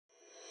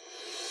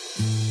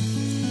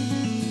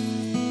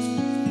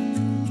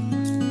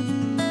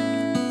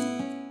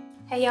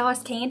Hey y'all,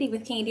 it's Candy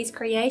with KANDI'S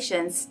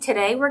Kreations.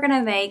 Today we're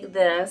gonna make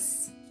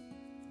this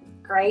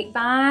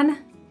grapevine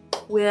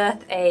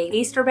with a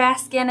Easter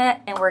basket in it,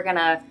 and we're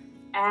gonna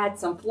add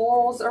some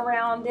florals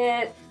around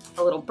it,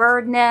 a little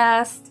bird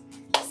nest.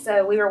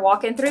 So we were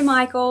walking through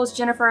Michael's,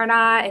 Jennifer and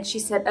I, and she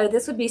said, oh,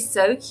 this would be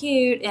so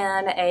cute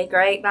in a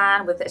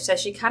grapevine with it. So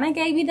she kind of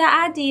gave me the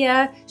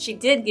idea. She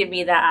did give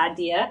me the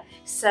idea.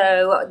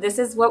 So this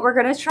is what we're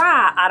gonna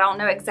try. I don't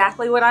know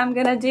exactly what I'm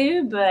gonna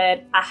do,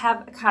 but I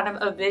have kind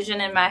of a vision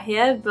in my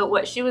head, but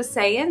what she was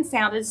saying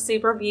sounded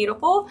super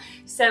beautiful.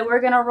 So we're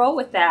gonna roll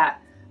with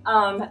that.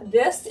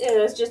 This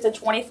is just a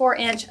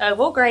 24-inch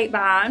oval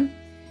grapevine,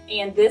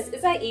 and this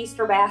is an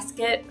Easter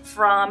basket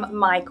from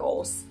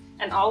Michael's.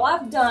 And all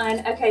I've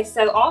done, okay,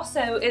 so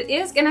also it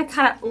is gonna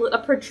kind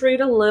of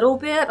protrude a little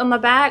bit on the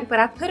back, but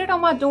I put it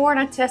on my door and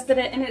I tested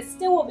it, and it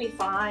still will be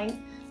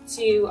fine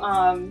to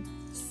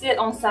sit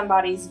on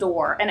somebody's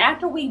door. And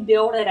after we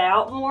build it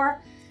out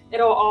more,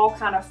 it'll all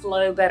kind of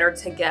flow better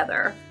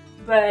together.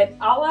 But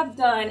all I've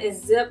done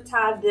is zip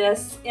tie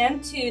this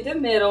into the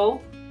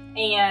middle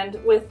and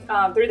with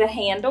through the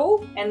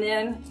handle and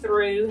then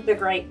through the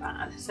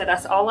grapevine. So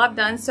that's all I've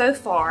done so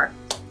far.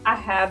 I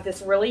have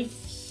this really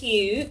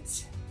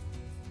cute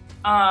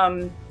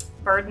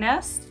bird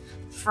nest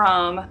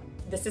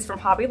this is from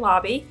Hobby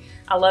Lobby.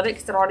 I love it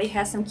because it already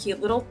has some cute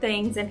little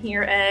things in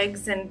here,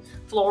 eggs and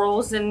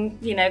florals and,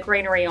 you know,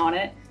 greenery on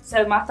it.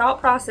 So my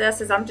thought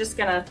process is I'm just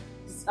gonna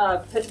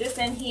put this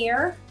in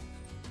here.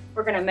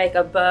 We're gonna make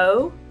a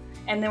bow,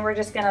 and then we're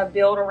just gonna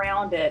build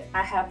around it.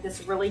 I have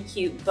this really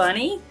cute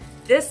bunny.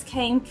 This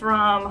came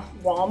from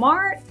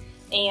Walmart,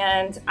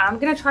 and I'm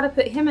gonna try to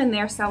put him in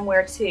there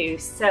somewhere too.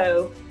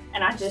 So,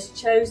 and I just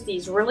chose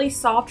these really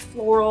soft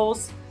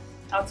florals.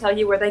 I'll tell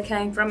you where they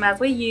came from as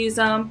we use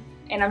them.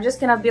 And I'm just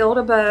gonna build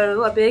a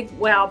bow, a big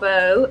wow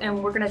bow,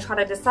 and we're gonna try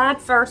to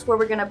decide first where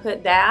we're gonna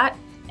put that,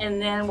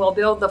 and then we'll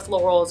build the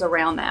florals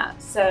around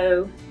that.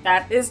 So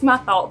that is my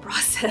thought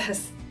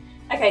process.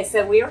 Okay,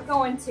 so we are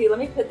going to, let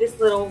me put this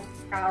little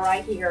guy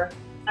right here.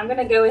 I'm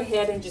gonna go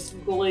ahead and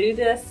just glue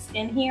this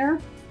in here.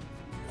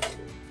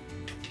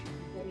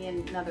 Maybe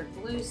another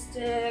glue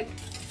stick.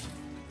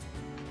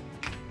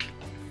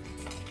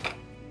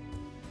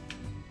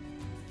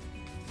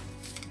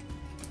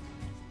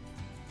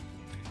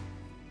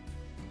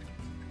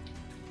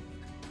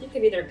 You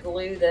could either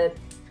glue the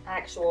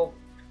actual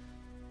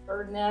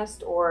bird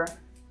nest, or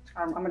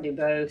I'm gonna do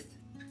both.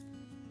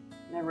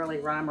 No really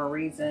rhyme or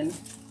reason.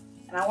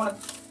 And I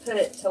want to put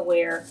it to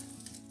where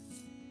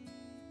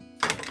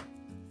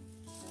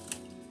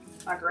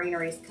my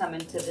greenery is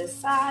coming to this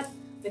side,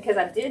 because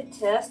I did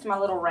test my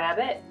little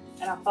rabbit,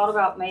 and I thought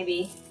about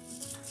maybe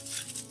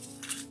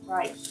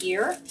right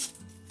here.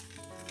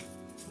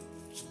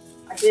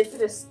 I did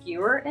put a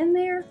skewer in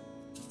there.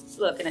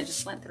 Look, and it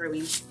just went through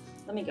him.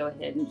 Let me go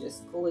ahead and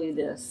just glue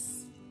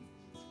this.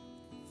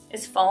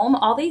 It's foam.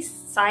 All these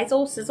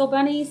sizzle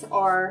bunnies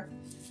are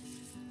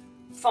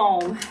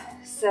foam,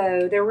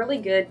 so they're really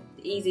good,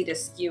 easy to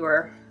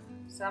skewer.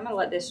 So I'm gonna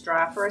let this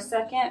dry for a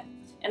second,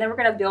 and then we're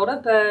gonna build a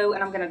bow,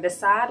 and I'm gonna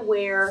decide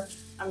where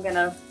I'm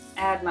gonna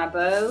add my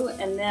bow,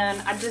 and then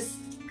I just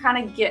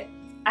kind of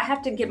I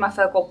have to get my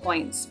focal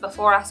points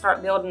before I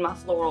start building my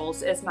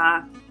florals, is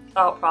my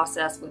thought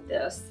process with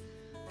this.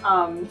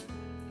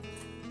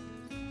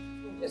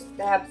 Just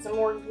dab some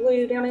more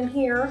glue down in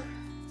here.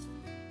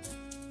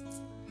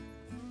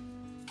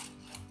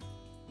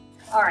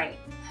 All right,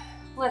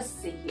 let's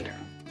see here.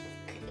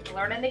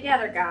 Learning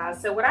together,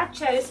 guys. So what I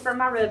chose for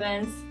my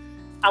ribbons,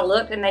 I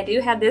looked and they do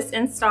have this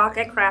in stock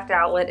at Craft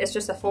Outlet. It's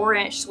just a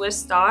 4-inch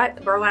Swiss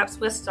dot, burlap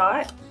Swiss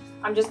dot.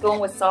 I'm just going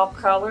with soft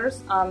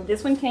colors.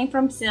 This one came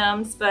from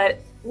Sims, but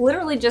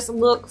literally just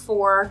look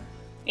for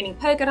any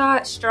polka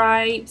dot,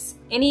 stripes,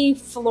 any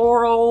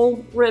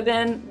floral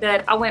ribbon.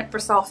 That I went for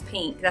soft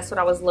pink. That's what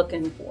I was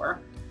looking for.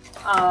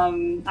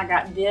 I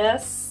got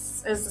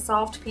this as a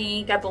soft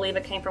pink. I believe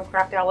it came from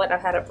Craft Outlet.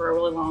 I've had it for a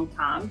really long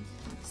time.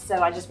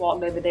 So I just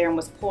walked over there and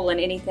was pulling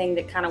anything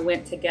that kind of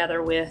went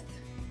together with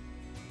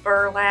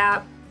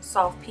burlap,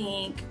 soft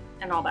pink,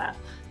 and all that.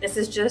 This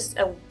is just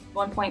a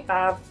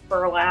 1.5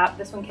 burlap.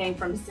 This one came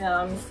from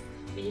Sims.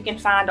 But you can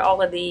find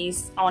all of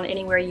these on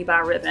anywhere you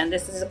buy ribbon.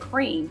 This is a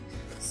cream.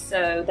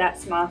 So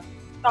that's my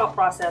thought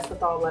process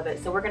with all of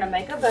it. So we're gonna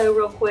make a bow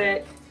real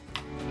quick.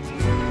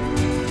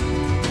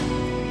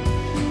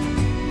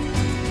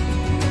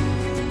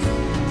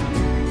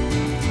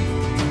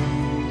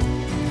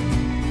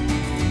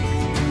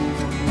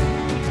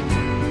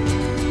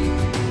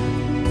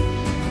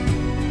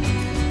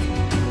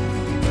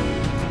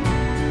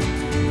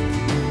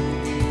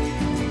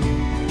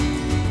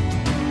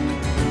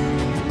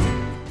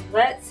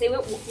 Let's see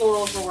what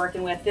florals we're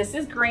working with. This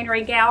is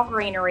Greenery Gal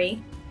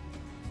Greenery.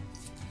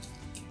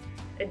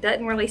 It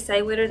doesn't really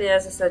say what it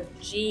is. It's a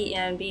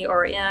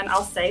GNBRN.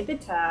 I'll save the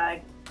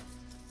tag.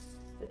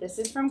 But this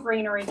is from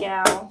Greenery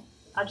Gal.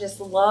 I just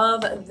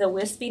love the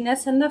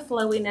wispiness and the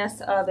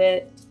flowiness of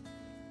it.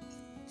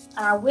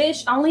 I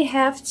wish I only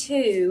have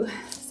 2,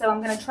 so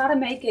I'm gonna try to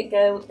make it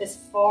go as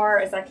far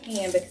as I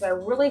can because I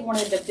really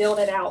wanted to build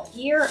it out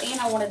here and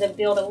I wanted to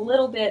build a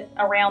little bit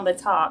around the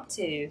top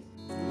too.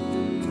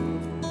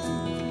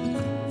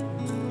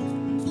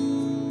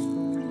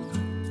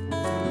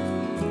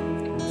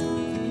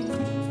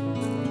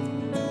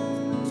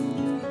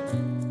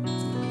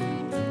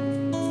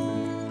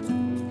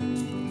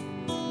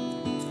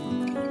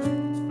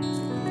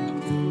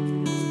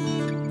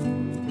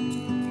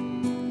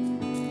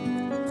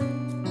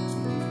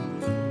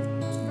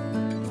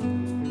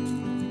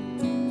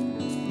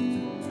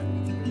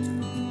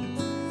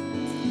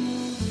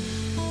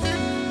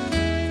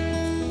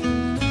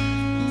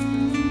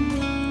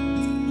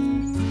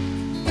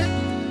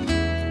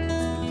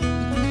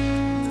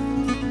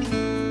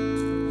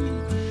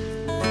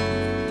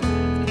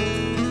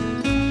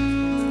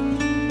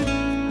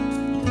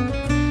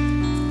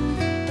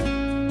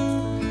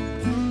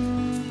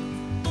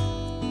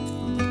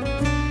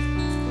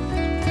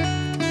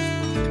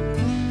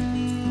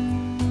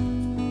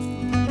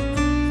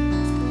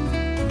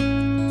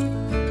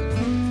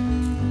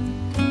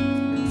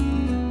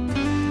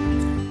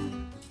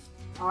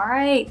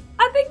 Alright,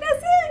 I think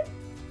that's it.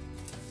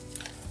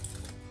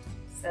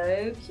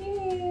 So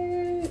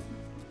cute.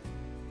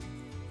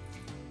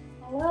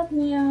 I love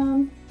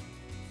him.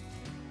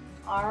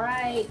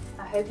 Alright,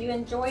 I hope you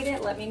enjoyed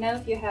it. Let me know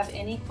if you have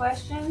any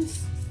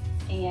questions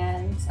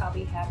and I'll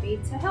be happy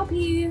to help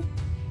you.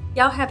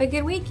 Y'all have a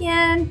good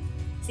weekend.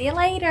 See you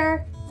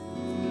later.